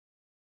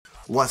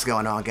What's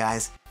going on,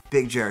 guys?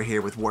 Big Jer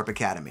here with Warp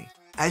Academy.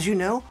 As you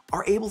know,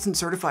 our Ableton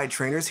certified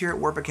trainers here at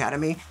Warp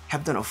Academy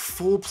have done a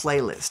full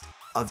playlist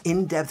of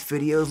in-depth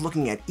videos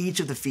looking at each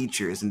of the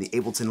features in the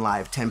Ableton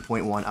Live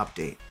 10.1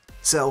 update.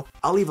 So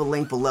I'll leave a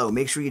link below.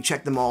 Make sure you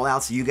check them all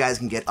out so you guys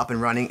can get up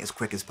and running as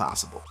quick as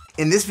possible.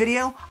 In this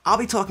video, I'll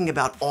be talking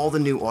about all the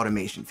new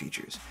automation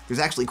features. There's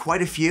actually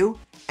quite a few,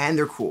 and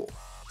they're cool.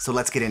 So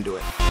let's get into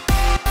it.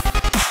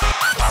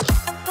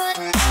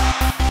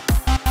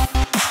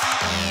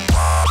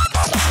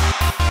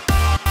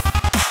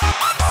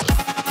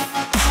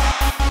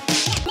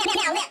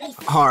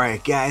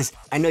 Alright guys,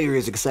 I know you're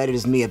as excited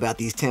as me about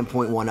these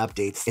 10.1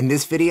 updates. In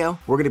this video,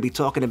 we're going to be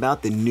talking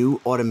about the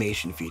new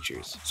automation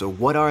features. So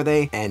what are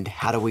they and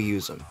how do we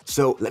use them?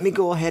 So let me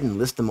go ahead and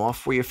list them off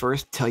for you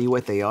first, tell you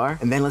what they are,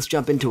 and then let's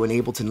jump into an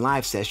Ableton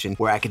Live session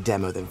where I could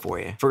demo them for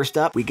you. First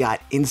up, we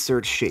got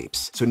insert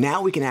shapes. So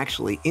now we can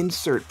actually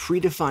insert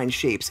predefined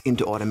shapes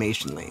into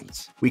automation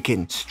lanes. We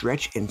can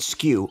stretch and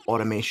skew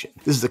automation.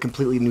 This is a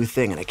completely new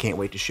thing and I can't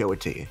wait to show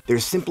it to you.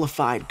 There's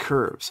simplified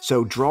curves.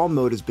 So draw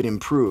mode has been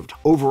improved.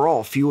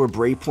 Overall, fewer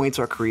breakpoints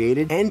are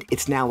created, and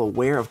it's now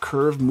aware of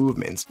curved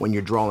movements when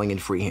you're drawing in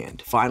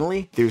freehand.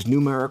 Finally, there's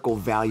numerical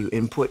value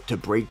input to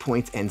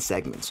breakpoints and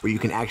segments, where you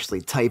can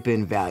actually type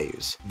in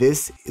values.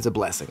 This is a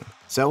blessing.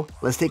 So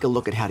let's take a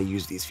look at how to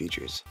use these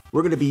features.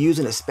 We're going to be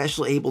using a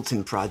special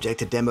Ableton project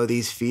to demo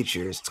these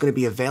features. It's going to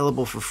be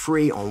available for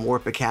free on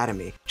Warp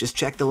Academy. Just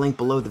check the link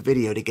below the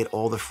video to get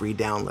all the free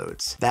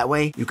downloads. That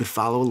way, you could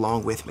follow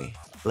along with me.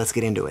 Let's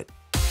get into it.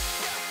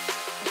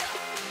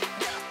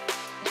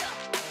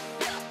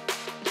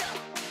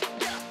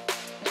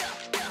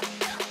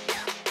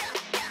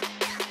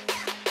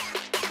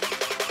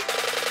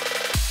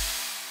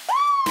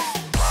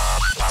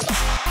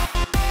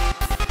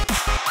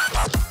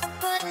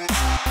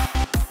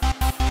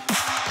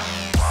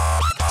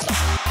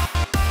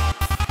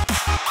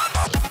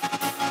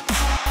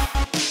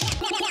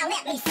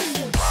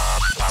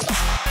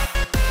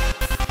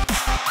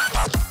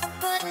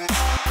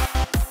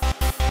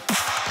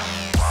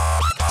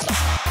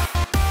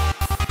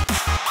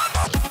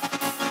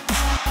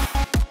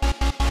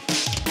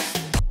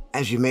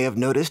 As you may have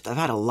noticed, I've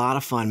had a lot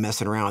of fun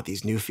messing around with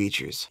these new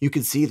features. You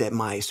can see that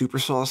my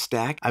Supersaw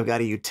stack, I've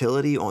got a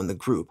utility on the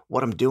group.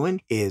 What I'm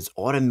doing is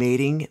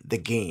automating the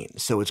gain.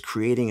 So it's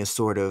creating a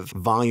sort of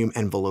volume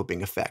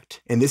enveloping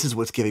effect. And this is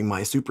what's giving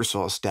my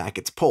Supersaw stack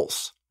its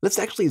pulse. Let's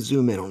actually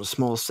zoom in on a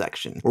small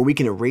section where we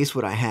can erase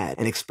what I had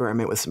and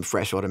experiment with some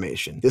fresh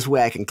automation. This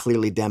way I can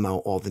clearly demo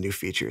all the new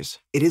features.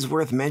 It is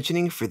worth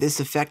mentioning, for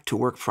this effect to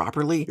work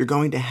properly, you're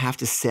going to have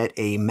to set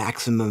a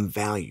maximum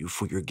value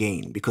for your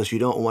gain because you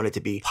don't want it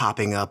to be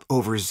popping up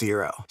over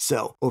 0.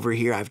 So over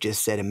here, I've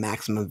just set a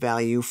maximum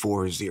value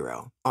for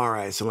 0. All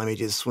right, so let me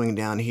just swing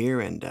down here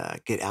and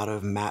get out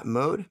of map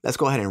mode. Let's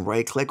go ahead and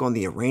right click on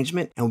the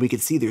arrangement and we can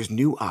see there's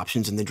new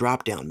options in the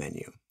drop down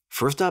menu.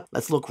 First up,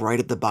 let's look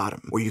right at the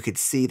bottom, where you could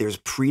see there's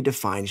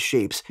predefined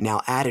shapes now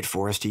added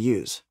for us to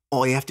use.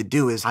 All you have to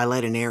do is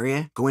highlight an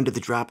area, go into the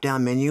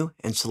drop-down menu,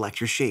 and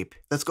select your shape.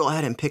 Let's go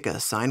ahead and pick a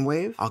sine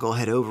wave. I'll go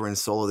ahead over and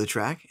solo the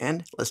track,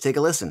 and let's take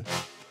a listen.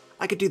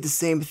 I could do the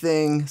same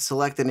thing,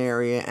 select an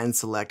area, and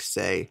select,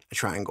 say, a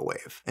triangle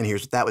wave. And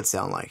here's what that would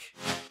sound like.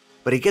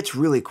 But it gets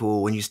really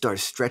cool when you start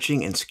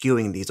stretching and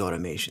skewing these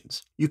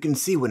automations. You can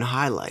see when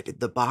highlighted,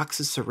 the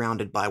box is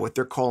surrounded by what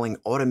they're calling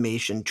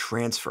automation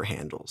transfer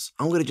handles.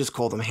 I'm going to just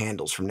call them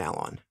handles from now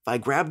on. If I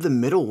grab the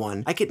middle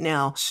one, I can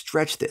now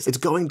stretch this. It's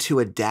going to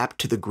adapt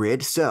to the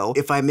grid, so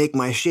if I make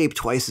my shape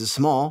twice as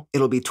small,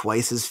 it'll be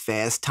twice as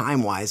fast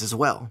time-wise as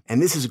well.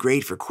 And this is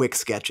great for quick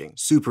sketching.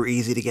 Super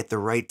easy to get the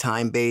right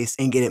time base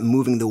and get it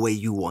moving the way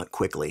you want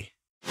quickly.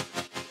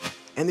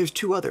 And there's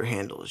two other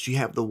handles. You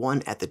have the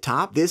one at the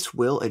top. This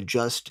will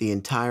adjust the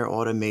entire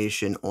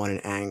automation on an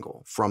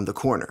angle from the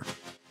corner.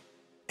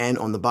 And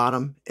on the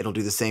bottom, it'll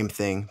do the same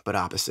thing, but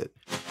opposite.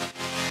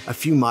 A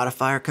few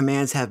modifier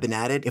commands have been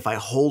added. If I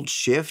hold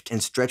Shift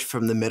and stretch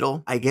from the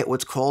middle, I get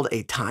what's called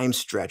a time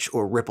stretch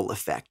or ripple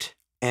effect.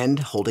 And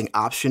holding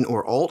Option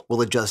or Alt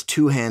will adjust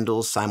two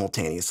handles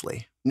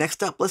simultaneously.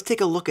 Next up, let's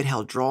take a look at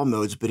how draw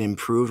mode's been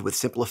improved with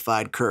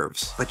simplified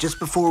curves. But just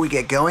before we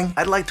get going,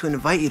 I'd like to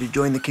invite you to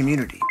join the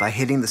community by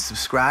hitting the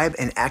subscribe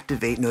and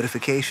activate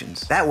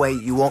notifications. That way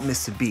you won't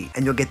miss a beat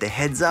and you'll get the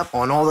heads up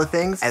on all the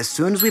things as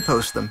soon as we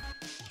post them.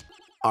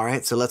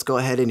 Alright, so let's go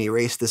ahead and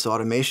erase this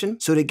automation.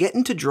 So to get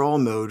into draw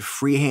mode,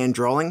 freehand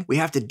drawing, we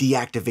have to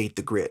deactivate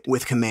the grid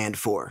with Command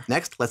 4.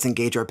 Next, let's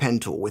engage our pen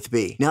tool with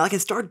B. Now I can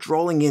start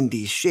drawing in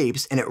these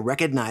shapes and it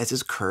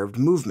recognizes curved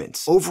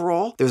movements.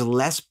 Overall, there's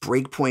less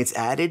breakpoints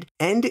added,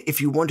 and if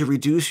you want to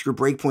reduce your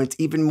breakpoints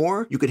even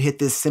more, you could hit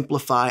this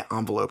Simplify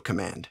Envelope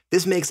command.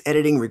 This makes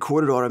editing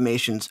recorded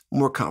automations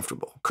more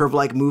comfortable.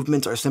 Curve-like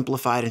movements are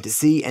simplified into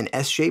C and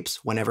S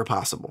shapes whenever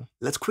possible.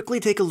 Let's quickly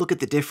take a look at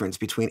the difference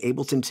between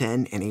Ableton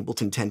 10 and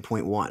Ableton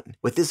 10.1.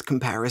 With this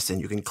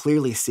comparison, you can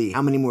clearly see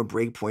how many more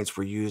breakpoints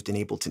were used in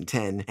Ableton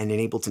 10, and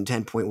in Ableton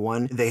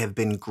 10.1, they have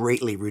been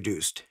greatly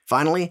reduced.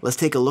 Finally, let's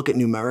take a look at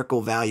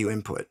numerical value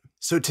input.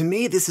 So to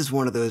me, this is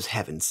one of those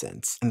heaven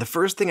synths. And the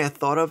first thing I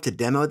thought of to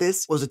demo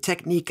this was a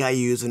technique I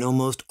use in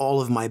almost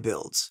all of my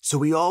builds. So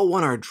we all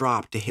want our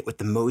drop to hit with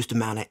the most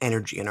amount of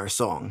energy in our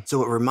song.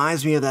 So it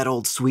reminds me of that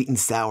old sweet and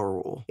sour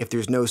rule. If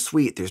there's no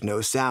sweet, there's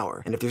no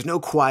sour. And if there's no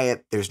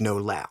quiet, there's no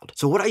loud.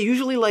 So what I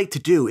usually like to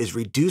do is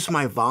reduce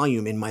my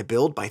volume in my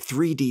build by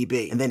 3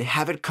 dB and then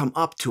have it come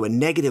up to a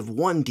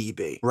 -1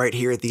 dB right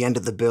here at the end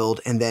of the build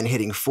and then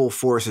hitting full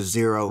force of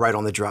 0 right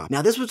on the drop.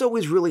 Now this was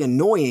always really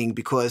annoying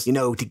because,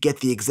 to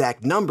get the exact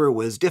number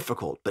was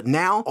difficult, but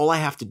now all I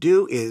have to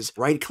do is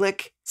right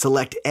click,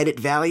 select edit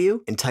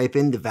value, and type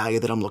in the value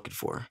that I'm looking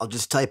for. I'll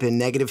just type in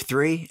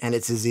 -3 and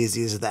it's as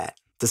easy as that.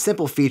 It's a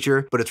simple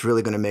feature, but it's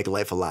really going to make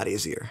life a lot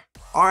easier.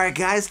 Alright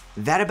guys,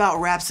 that about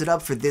wraps it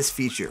up for this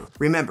feature.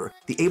 Remember,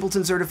 the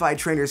Ableton certified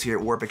trainers here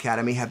at Warp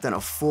Academy have done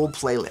a full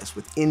playlist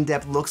with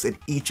in-depth looks at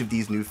each of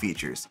these new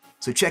features.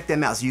 So check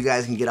them out so you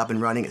guys can get up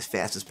and running as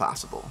fast as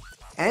possible.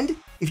 And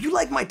if you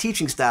like my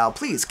teaching style,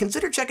 please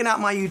consider checking out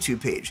my YouTube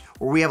page,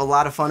 where we have a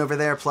lot of fun over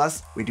there,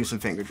 plus we do some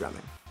finger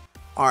drumming.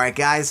 Alright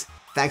guys,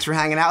 thanks for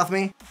hanging out with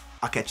me.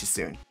 I'll catch you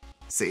soon.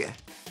 See ya.